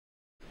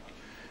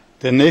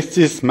Der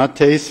nächste ist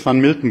Matthijs van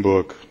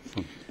Miltenburg.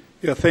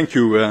 Yeah, thank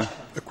you. A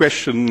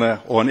question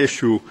or an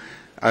issue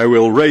I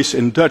will raise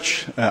in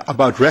Dutch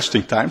about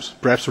resting times,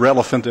 perhaps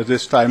relevant at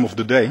this time of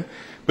the day,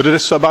 but it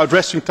is about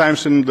resting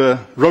times in the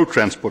road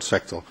transport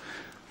sector.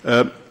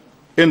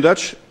 In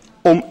Dutch,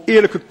 om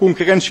eerlijke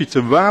concurrentie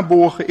te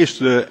waarborgen is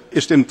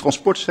het in de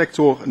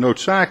transportsector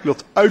noodzakelijk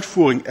dat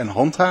uitvoering en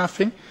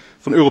handhaving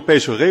van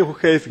Europese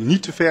regelgeving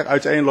niet te ver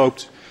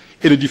uiteenloopt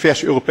in de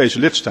diverse Europese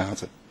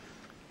lidstaten.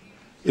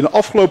 In de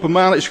afgelopen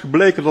maanden is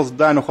gebleken dat het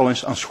daar nogal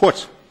eens aan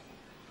schort.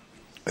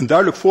 Een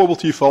duidelijk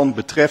voorbeeld hiervan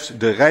betreft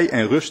de rij-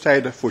 en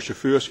rusttijden voor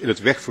chauffeurs in het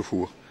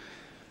wegvervoer.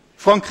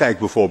 Frankrijk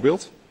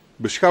bijvoorbeeld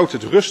beschouwt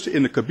het rusten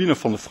in de cabine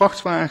van de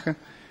vrachtwagen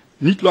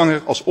niet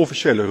langer als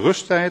officiële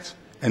rusttijd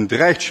en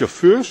dreigt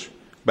chauffeurs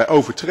bij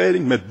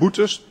overtreding met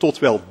boetes tot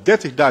wel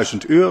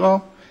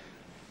 €30.000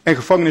 en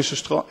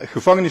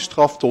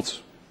gevangenisstraf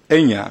tot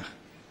 1 jaar.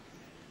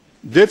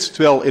 Dit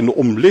terwijl in de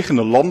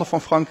omliggende landen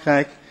van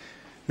Frankrijk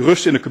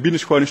rust in de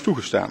cabines gewoon is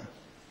toegestaan.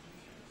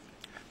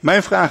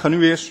 Mijn vraag aan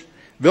u is,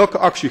 welke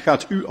actie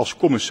gaat u als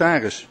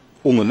commissaris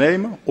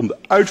ondernemen om de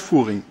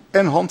uitvoering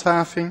en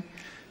handhaving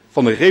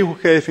van de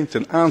regelgeving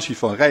ten aanzien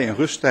van rij- en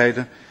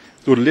rusttijden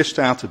door de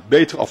lidstaten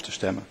beter af te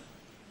stemmen?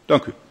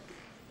 Dank u.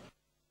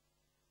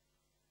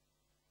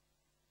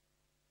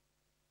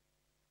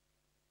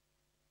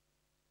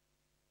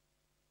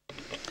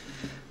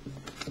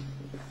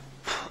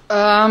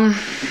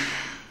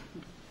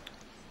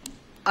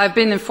 I've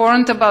been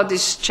informed about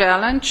this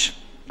challenge.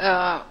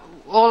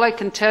 All I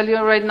can tell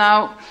you right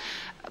now,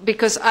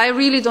 because I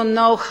really don't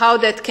know how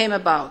that came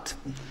about.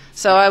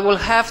 So I will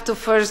have to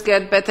first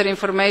get better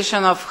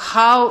information of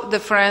how the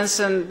France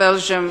and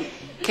Belgium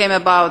came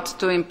about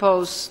to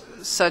impose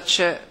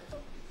such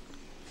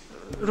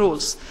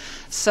rules.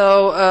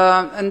 So,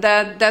 and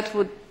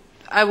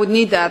I would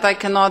need that. I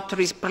cannot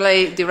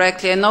replay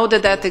directly. I know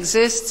that that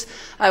exists.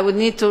 I would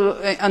need to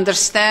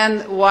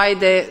understand why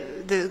the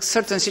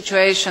certain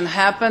situation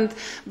happened,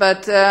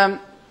 but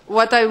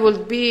what I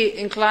would be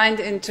inclined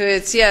into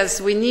is,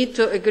 yes, we need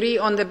to agree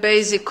on the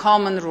basic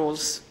common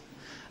rules.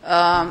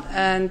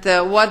 And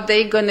what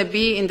they're going to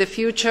be in the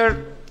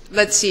future,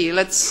 let's see.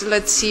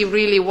 Let's see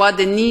really what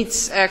the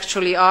needs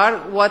actually are,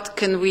 what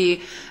can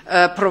we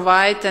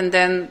provide, and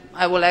then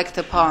I will act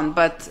upon.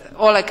 But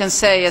all I can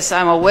say is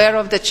I'm aware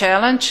of the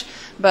challenge,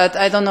 but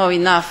I don't know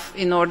enough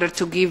in order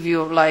to give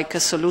you like a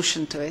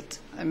solution to it.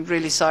 I'm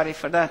really sorry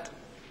for that.